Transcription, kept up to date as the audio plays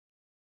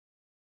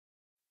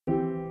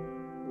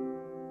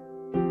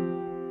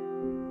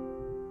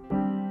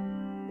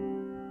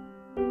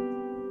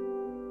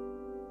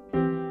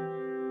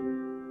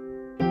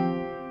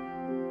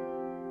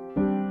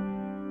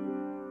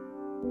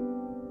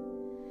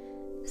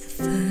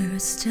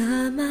First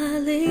time I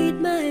laid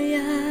my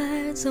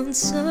eyes on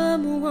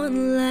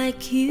someone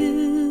like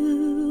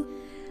you,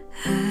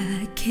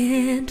 I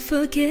can't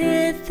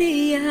forget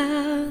the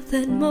hour,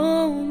 that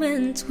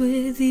moment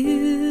with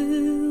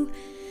you.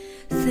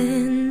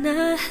 Then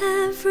I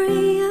have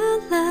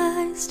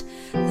realized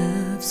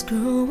love's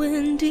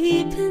growing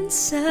deep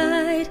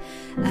inside.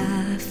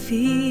 I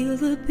feel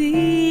the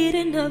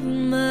beating of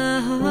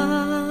my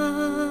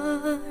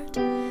heart.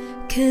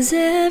 'Cause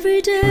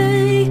every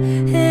day,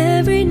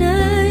 every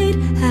night,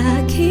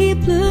 I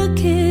keep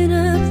looking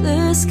up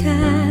the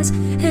skies,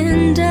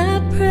 and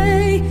I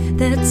pray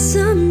that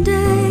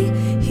someday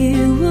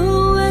you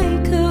will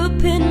wake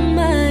up in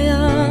my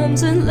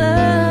arms and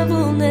love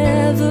will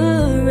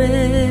never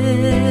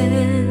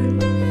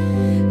end.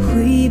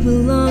 We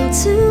belong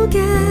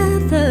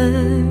together,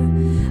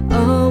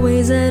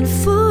 always and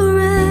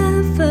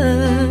forever.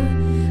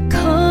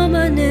 Call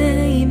my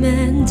name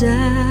and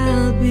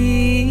I'll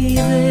be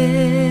there.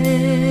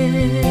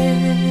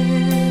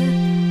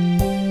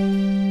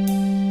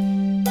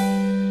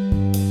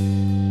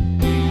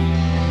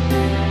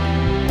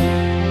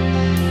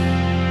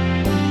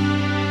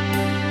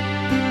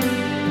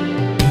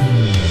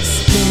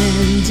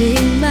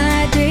 Spending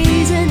my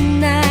days and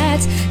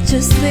nights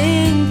just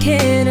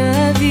thinking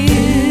of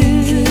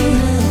you.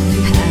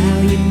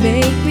 How you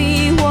make me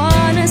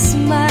wanna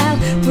smile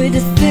with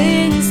the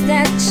things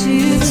that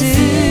you do.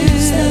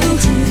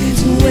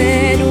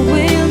 When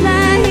will I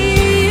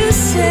hear you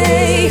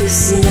say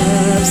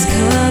love's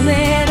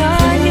coming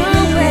on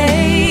your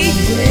way,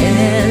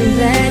 and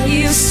that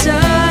you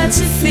start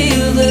to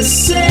feel the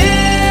same?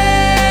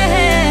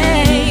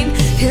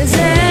 'Cause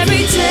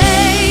every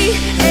day,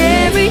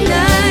 every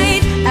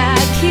night, I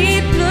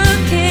keep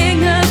looking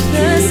up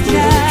the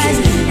skies,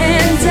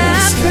 and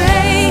I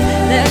pray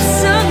that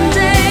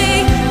someday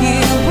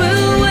you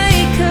will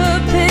wake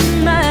up in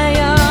my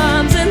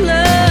arms and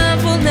love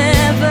will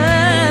never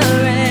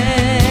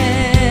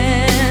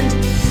end.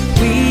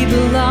 We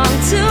belong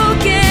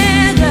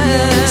together,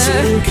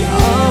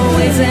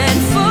 always and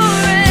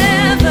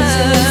forever.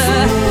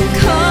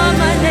 Call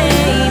my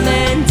name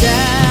and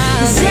I'll.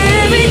 'Cause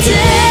every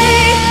day,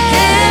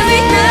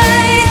 every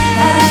night,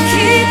 I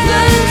keep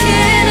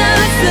looking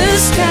up the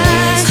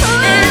skies,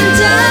 and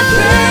I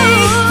pray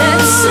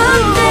that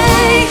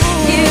someday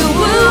you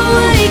will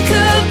wake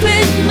up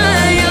in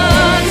my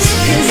arms.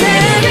 'Cause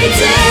every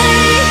day,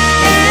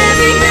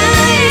 every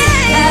night,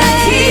 I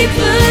keep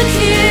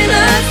looking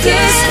up the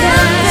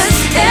skies,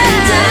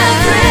 and I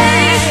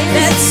pray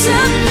that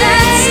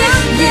someday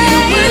you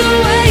will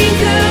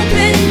wake up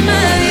in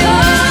my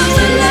arms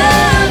and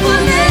love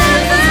will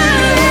never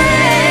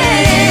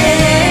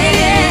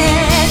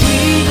end. We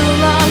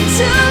belong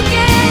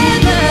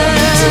together,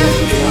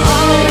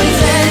 always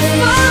and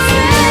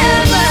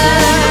forever.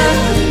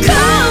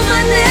 Call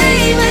my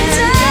name and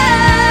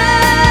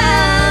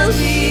I'll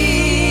be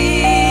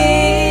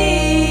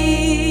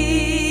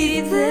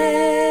there.